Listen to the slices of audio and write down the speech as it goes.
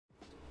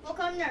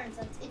Welcome to Nerd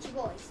Sense. It's your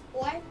boys,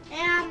 Boy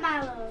and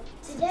Milo.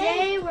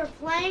 Today we're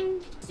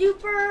playing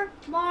Super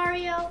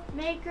Mario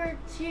Maker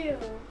 2.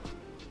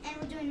 And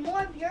we're doing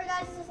more of your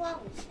guys'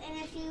 levels. And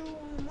if you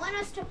want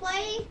us to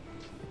play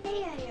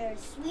your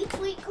sweet,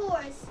 sweet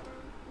course,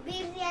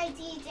 leave the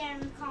ID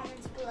down in the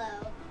comments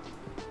below.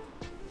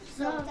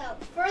 So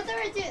without further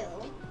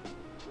ado,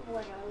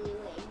 what are we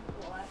waiting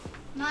for?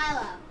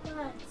 Milo,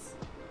 Let's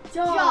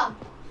jump.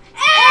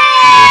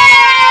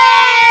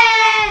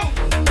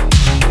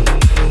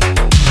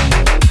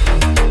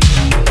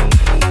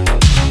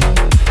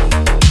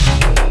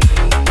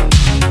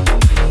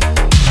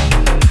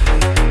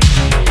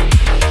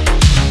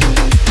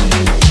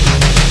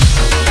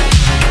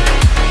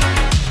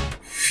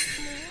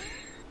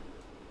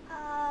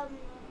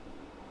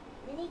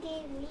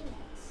 Minigame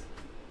remix.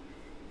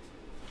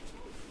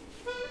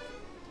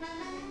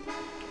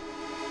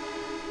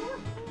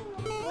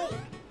 Wait.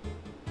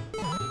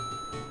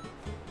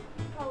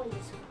 Probably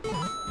this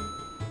one.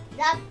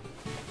 That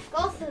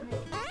go through.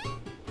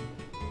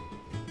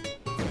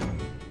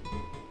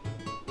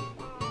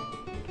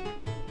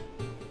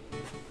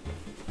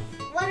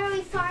 What are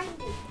we finding?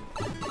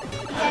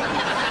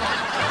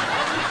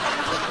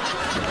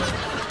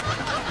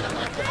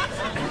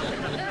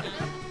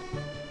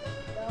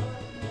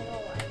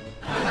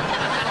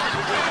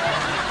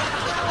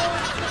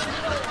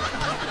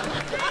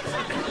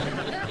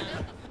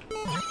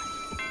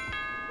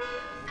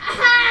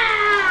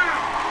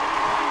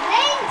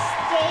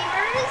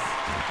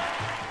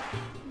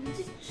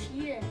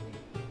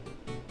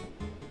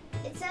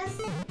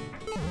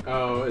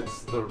 Oh,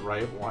 it's the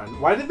right one.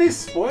 Why did they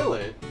spoil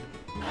it?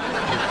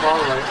 Far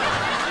right.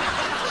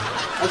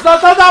 That's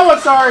not that one,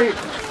 sorry!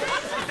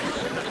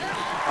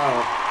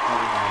 Oh,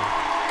 never mind.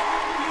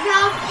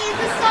 Jump in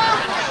the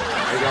soft lane.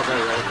 I got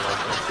that right.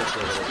 Let's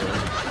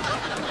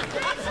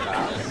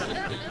fast.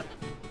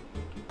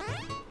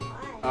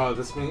 Oh,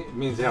 this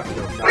means you have to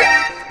go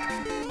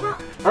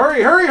fast.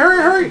 Hurry, hurry,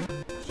 hurry, hurry!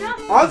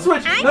 Jump. On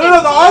switch!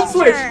 No, the on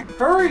switch!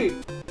 Hurry!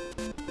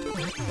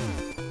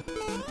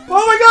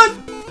 Oh my god!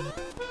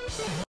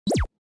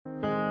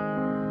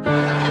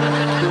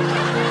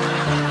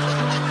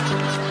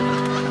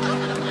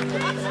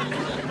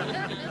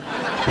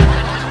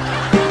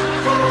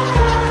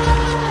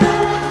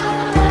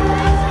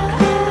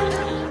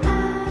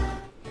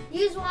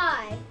 Use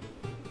Y.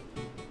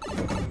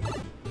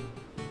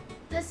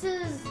 This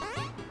is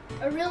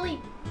a really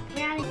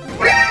panicky.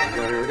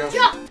 Here we go.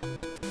 Jump!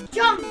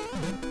 Jump!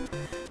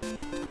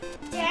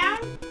 Down.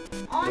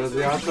 On There's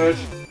switch. the on switch.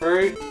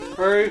 Hurry,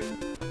 hurry.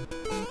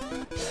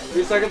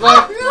 3 seconds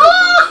left.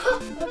 Oh,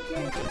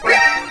 Okay.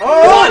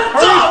 Oh,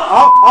 hurry!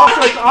 Off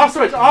switch, off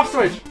switch, off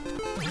switch.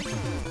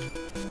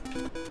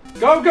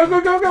 Go, go, go,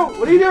 go, go.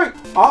 What are you doing?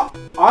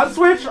 On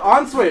switch,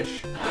 on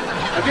switch.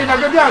 Okay, now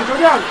go down, go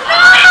down.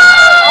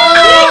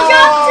 You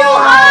jumped too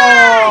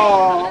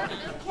high!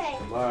 Okay.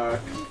 Look.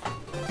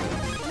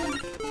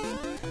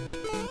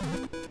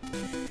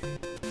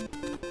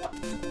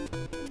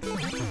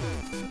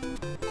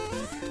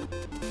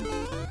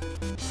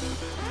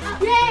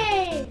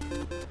 Yay!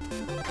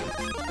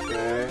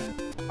 Okay.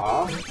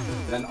 Off,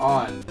 then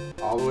on.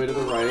 All the way to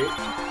the right.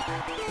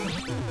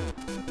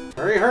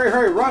 Hurry, hurry,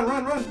 hurry. Run,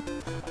 run, run.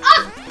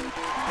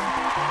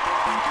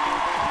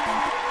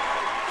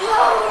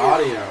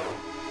 Audio.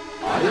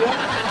 Audio?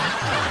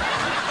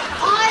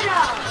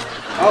 Auto.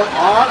 Oh,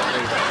 auto.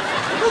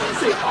 It doesn't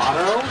say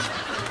auto.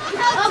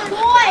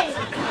 Avoid!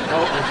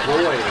 Oh,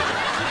 avoid.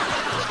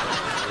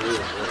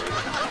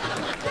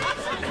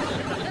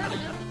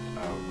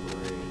 Oh,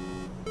 great.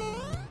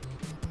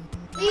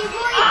 We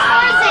avoid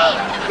Tarzan.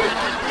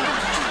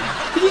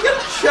 Can you get a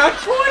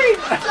checkpoint?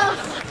 So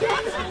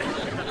scary.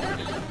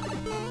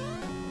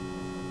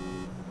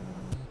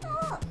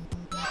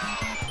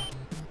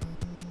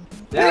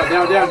 Down,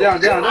 down, down, down,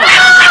 down, down. No!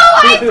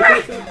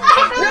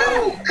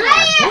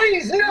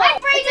 Please, no! My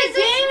brain just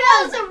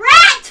smells a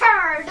rat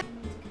turd!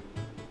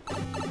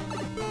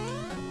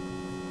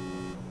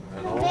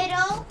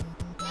 Middle.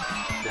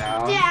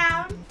 Down.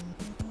 Down.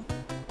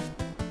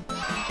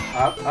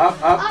 Up, up,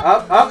 up, up,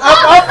 up, up, up,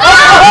 up,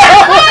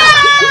 Ah!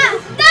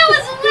 That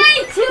was way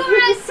too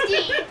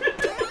risky!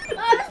 I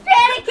was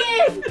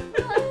panicking!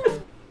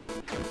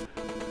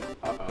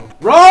 Uh-oh.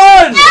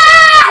 Run!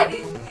 Ah!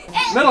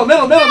 Middle,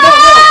 middle, middle, middle, middle!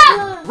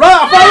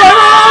 Run! Run!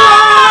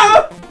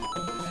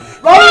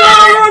 Run! Run!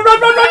 Run! Run!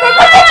 Run! Run!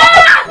 Run!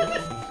 Run!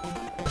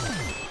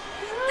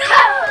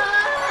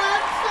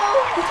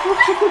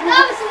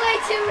 That was way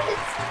too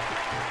risky.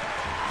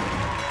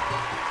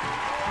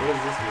 What is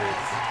this word?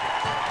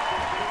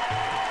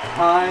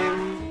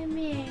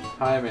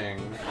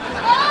 Timing.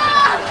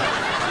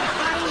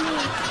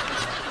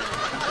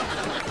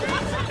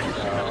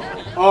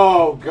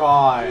 Oh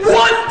god.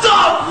 What the?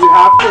 You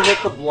have to hit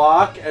the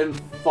block and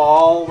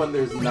fall when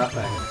there's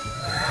nothing.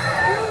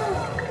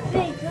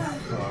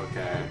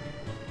 Okay.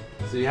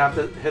 So you have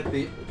to hit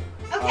the...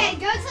 Okay,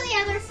 go to the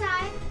other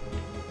side.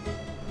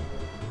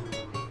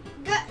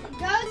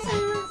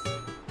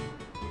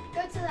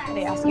 Go to that.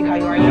 They ask you how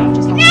you are, you don't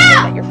just tell them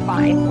that you're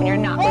fine when you're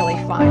not really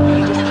fine.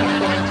 You just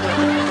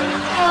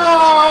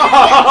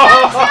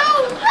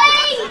Too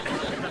late!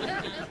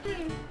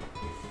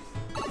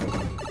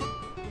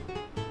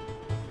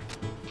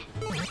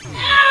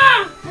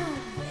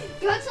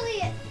 Go to the...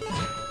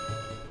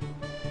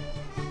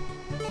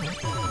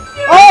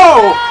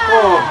 Oh!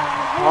 Oh!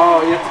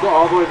 Oh, you have to go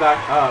all the way back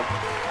up.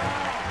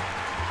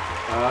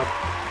 Up.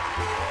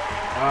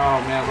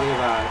 Oh man, look at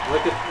that.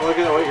 Look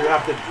at what you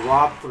have to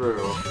drop through.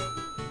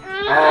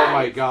 Oh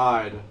my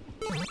god.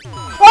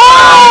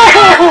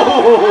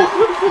 Oh!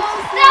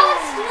 That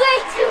was way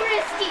too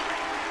risky.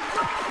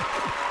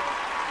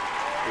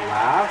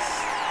 Last?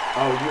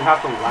 Oh, you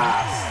have to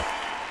last.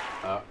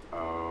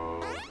 Uh-oh.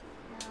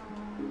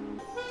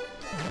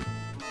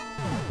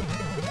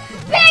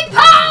 Ping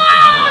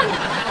pong!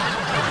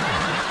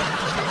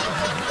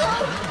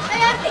 I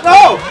have to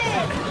No! get it.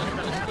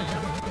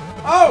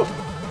 Oh!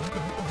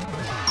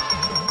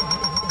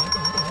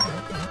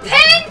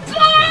 Ping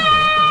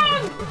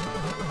pong!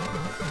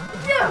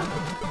 No.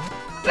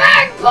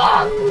 Bang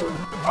pong!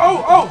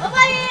 Oh! Oh,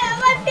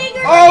 my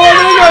fingers Oh, are there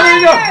you go, getting there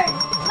you go. tired!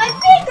 My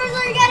fingers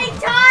are getting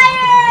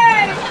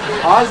tired!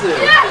 Pause it.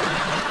 Yeah.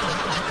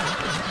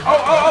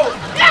 Oh!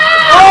 No!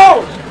 Oh!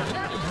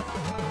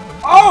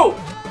 Oh!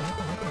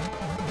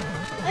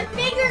 My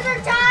fingers are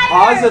tired!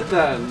 Pause it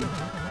then.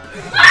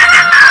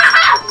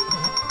 Ah!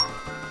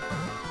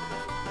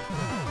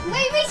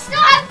 Wait, we still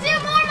have 2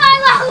 more,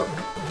 Milo!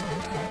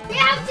 We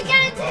have to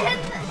get it to hit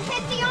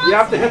the on. You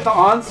have to hit the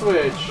on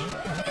switch.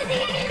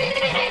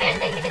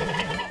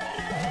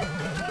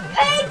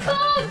 Hey,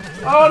 come!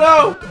 Oh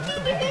no!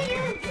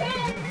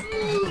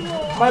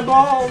 My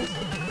balls!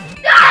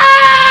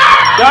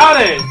 Ah!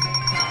 Got it!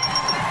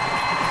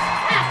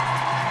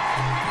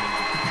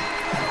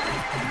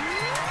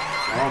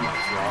 Oh my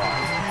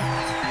god.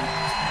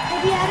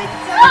 Have you had it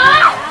Ah!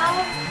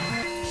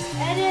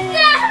 and then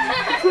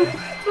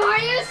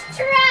Mario's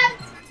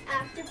trapped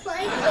after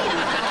playing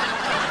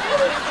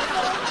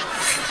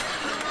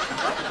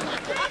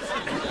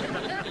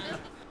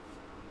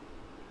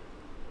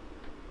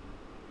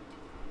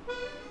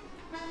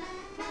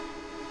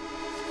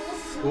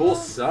School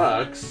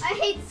sucks. I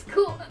hate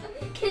school.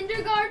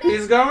 Kindergarten?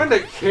 He's going to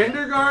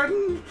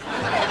kindergarten?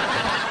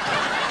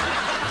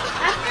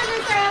 After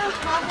this, I have a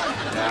problem.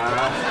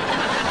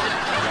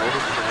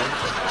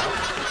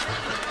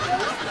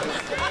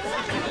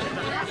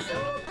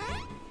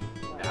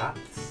 Yeah.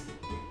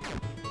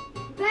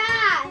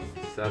 Bath.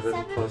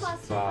 7 plus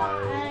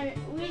 5.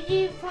 would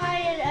you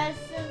play it as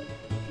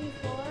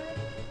before?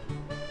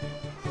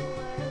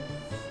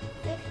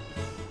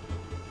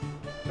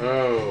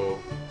 Oh.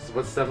 So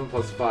what's 7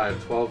 plus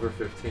 5? 12 or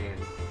 15?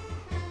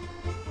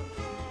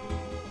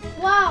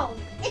 Wow.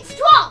 It's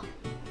 12.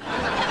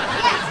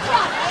 Yeah, it's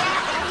 12.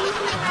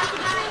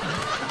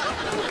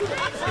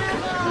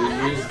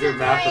 You used your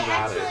mathematics. I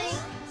actually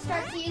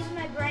start to use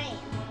my brain.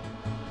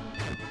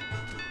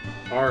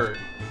 Art.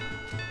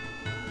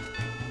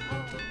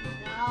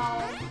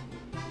 No.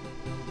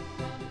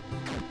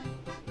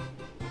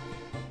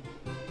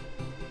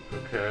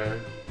 Okay.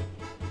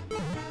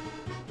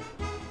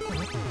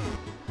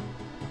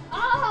 Oh,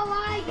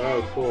 I get Oh,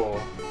 it.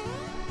 cool.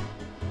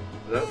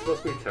 Is that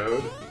supposed to be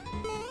Toad?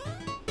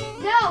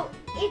 No,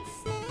 it's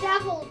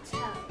Devil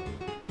Toad.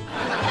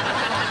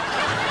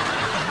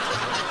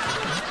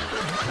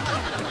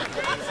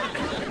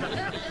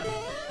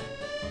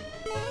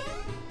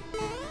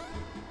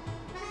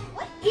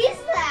 What is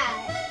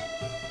that?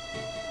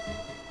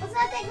 What's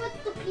that thing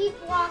with the P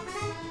blocks,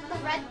 the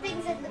red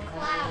things in the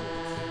clouds?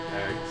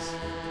 Eggs.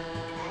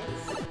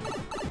 Eggs.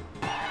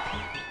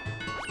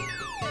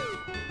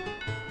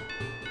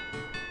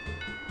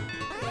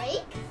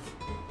 Break?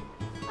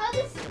 Oh,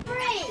 this is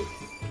break.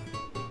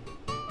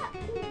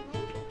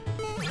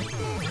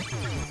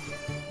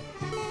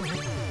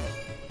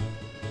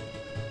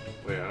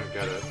 Wait, I don't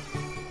get it.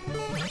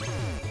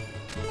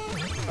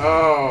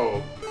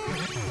 Oh.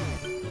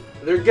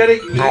 They're getting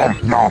eaten. It's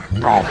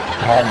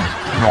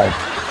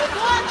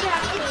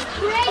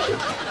break.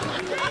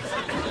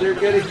 They're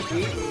getting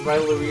eaten by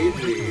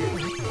Luigi.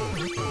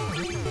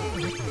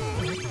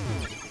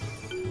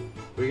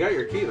 We got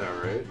your key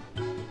though, right?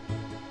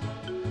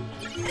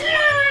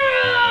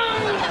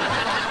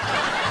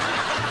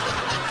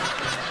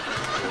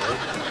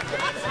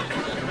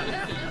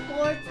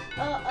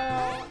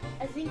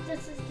 I think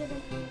this is gonna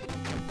be.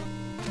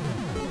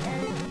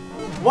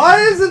 Why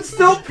is it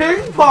still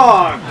ping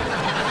pong?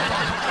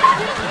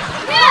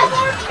 Yeah,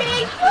 more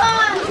ping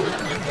pong.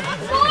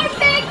 More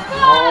ping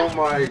pong. Oh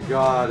my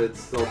god, it's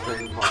still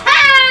ping pong.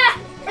 Ah!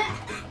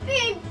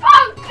 Ping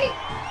pong. Ping.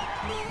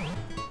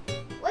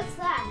 What's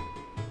that?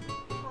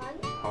 Fun?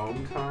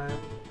 Home time?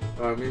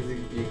 Oh, it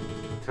means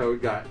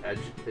Toad got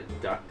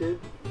abducted?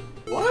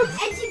 What?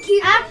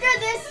 Execute. After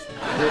this,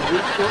 Did you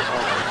kill?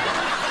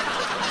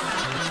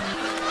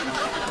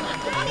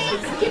 Oh they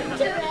skip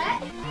to it.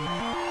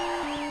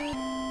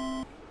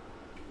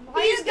 He's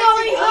Mario gets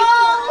going an A+.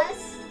 home.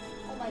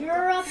 Oh my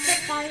You're up the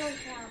final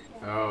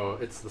countdown. my god. Oh,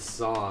 it's the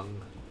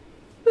song.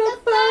 The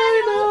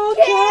final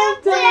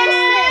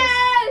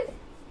countdown.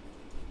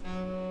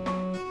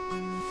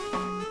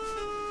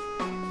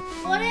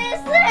 What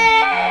is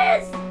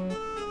this?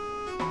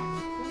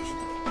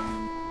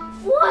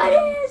 What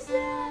is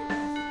this?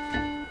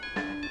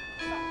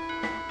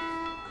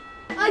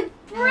 I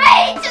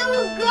pray to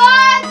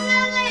God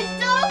that I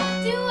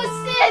don't do a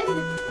sin.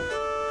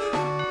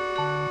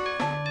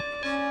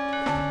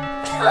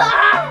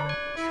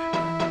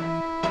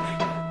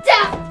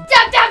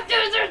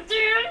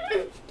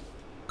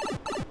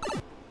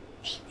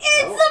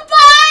 It's the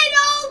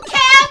final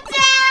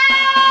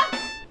countdown!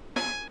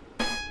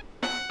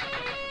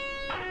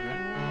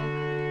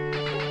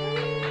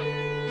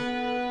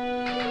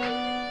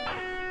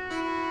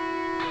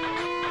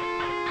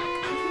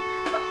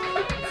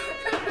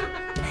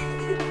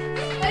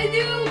 I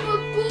do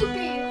a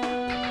cookie.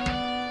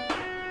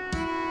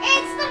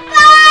 It's the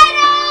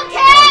final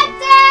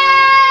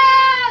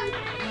countdown!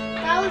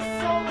 That was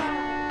so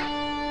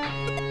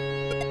loud.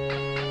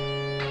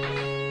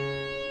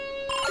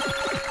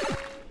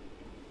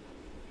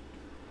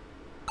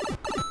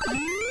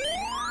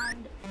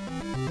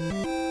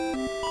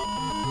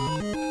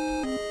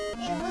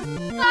 It was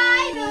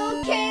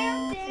final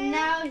countdown.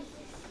 Now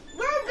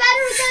We're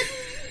better than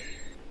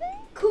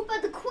Koopa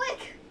the Quick.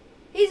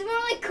 He's more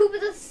like Koopa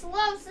the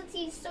Slow since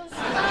he's so slow.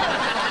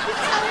 He's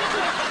so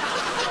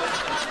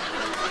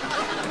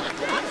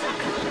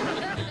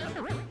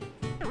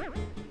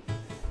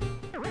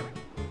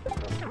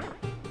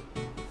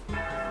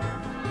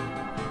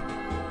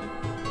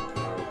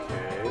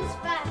Okay.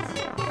 fast.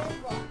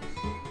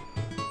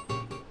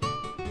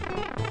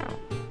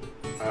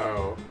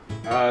 Oh.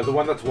 The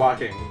one that's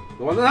walking.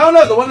 The one.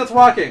 No, the one that's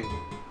walking.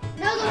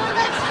 No, the one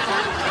that's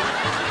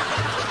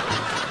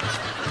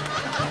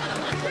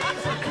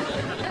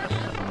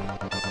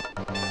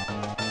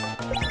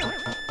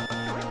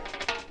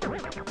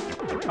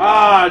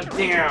Ah,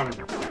 damn.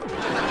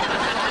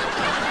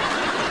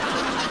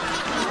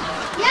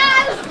 Yeah,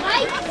 I was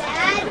right,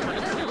 Dad.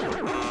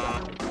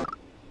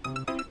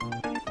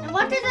 and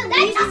what does it That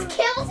mean? just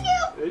kills you?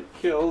 It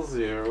kills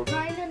you.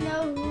 Trying to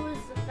know who is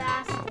the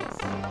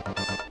fastest.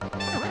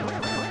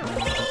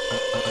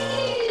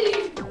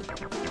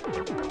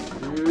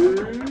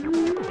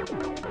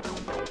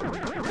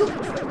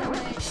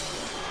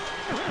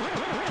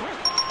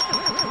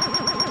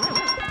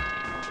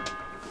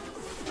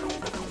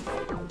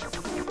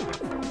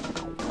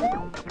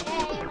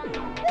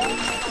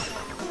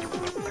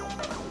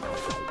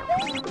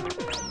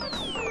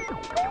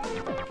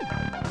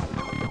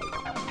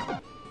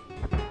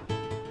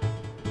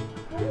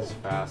 Who's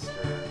faster?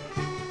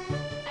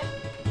 I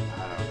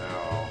don't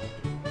know.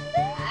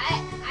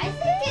 I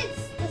think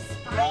it's the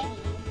spiny.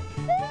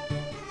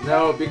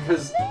 No,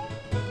 because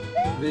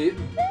the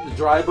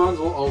dry bones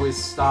will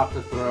always stop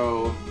to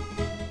throw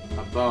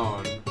a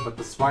bone, but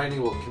the spiny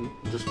will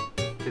just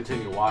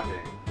continue walking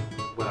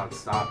without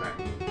stopping.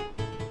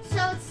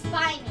 So it's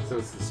spiny. So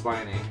it's the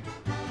spiny.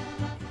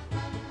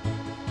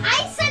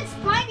 I said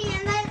spiny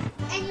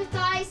and you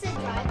thought I said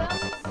dry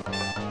bones?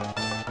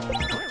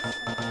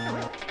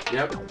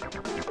 Yep.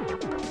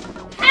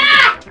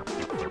 Ha!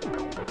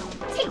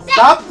 Take that!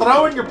 Stop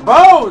throwing your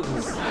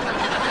bones!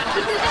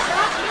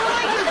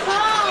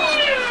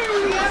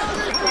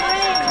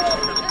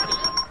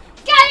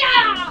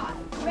 Gaia!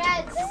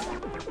 Reds.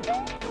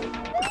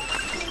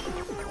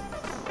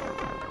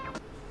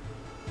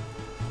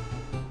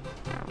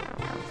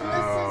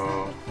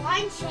 Oh.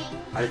 Blind chain.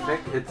 I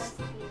think it's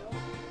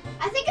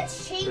I think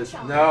it's chain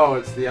chomp. no,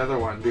 it's the other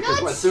one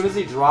because No, as soon as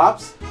he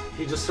drops,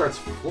 he just starts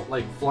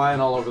like flying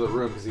all over the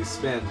room because he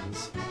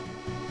spins.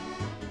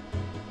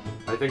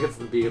 I think it's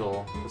the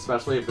beetle,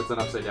 especially if it's an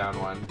upside down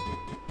one.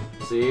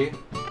 See?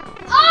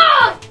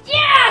 Oh,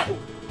 yeah!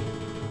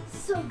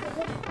 So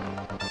good.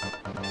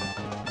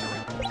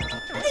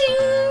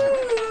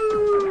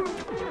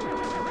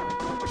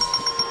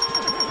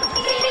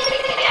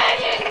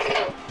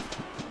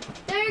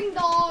 Ding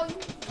dong.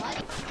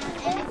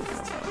 And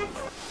it's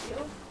text you.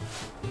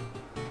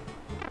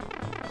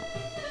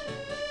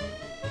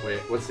 Wait,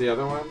 what's the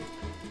other one?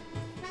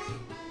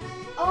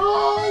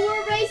 Oh,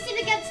 we're racing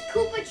against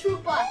Koopa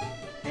Troopa.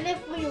 And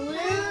if we lose,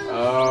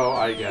 Oh,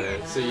 I get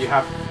it. So you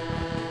have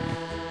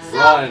So,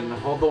 run,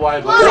 hold the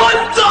Y button.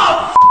 What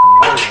the?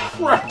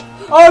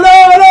 Oh no!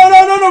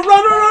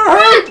 Run!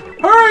 Hurry!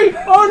 Hurry!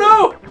 Oh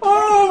no!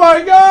 Oh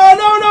my God!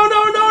 No!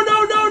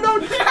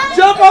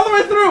 Jump all the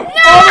way through!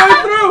 All the way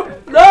through!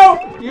 No!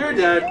 You're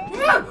dead.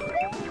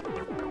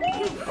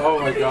 Oh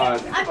my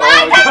God! I'm Oh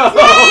not that oh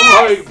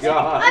my fast!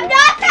 God! I'm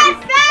not that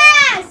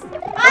fast!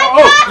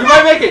 Oh, you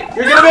might make it!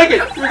 You're gonna make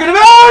it! You're gonna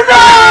make Oh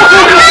no!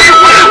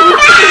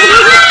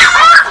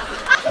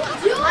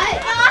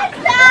 I'm not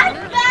that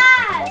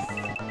fast!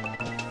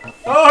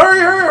 Oh,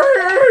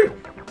 hurry!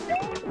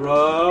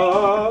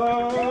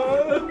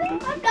 Run! I'm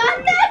not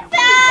that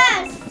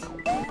fast!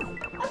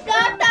 I'm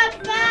not that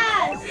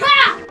fast! Ha!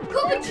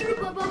 Koopa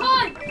Troopa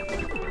behind!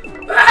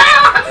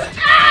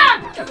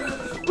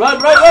 Run!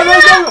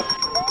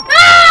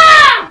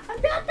 Ah!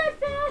 I'm not that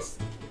fast!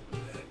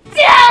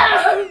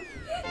 Damn!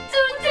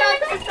 Don't that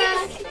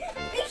fast! I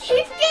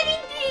keep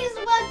getting these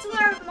ones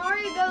where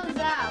Mario goes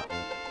out.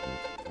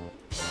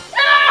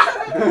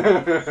 Ah!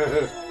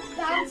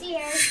 Bouncy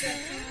hair.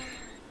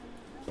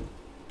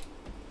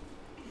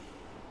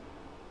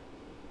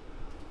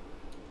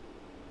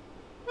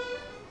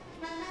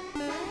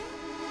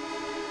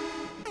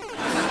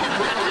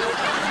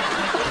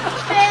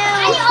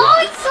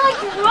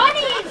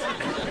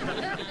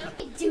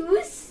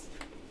 Deuce.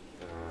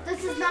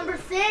 This is number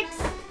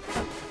 6.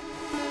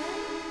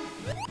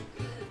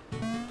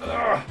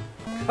 Ugh,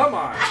 come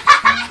on.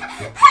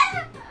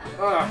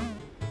 No,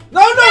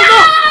 no,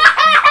 no!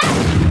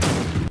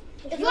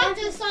 If you want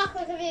to do soccer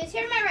videos,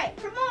 here to my right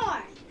for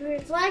more.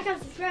 It's like I'm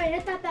subscribing,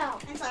 hit that bell.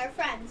 And tell our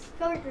friends,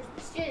 Coworkers,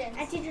 students,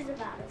 and teachers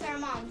about it. tell our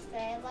moms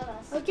they love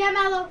us. Okay,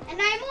 Mallow. And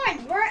I'm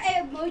Lauren. We're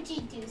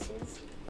emoji deuces.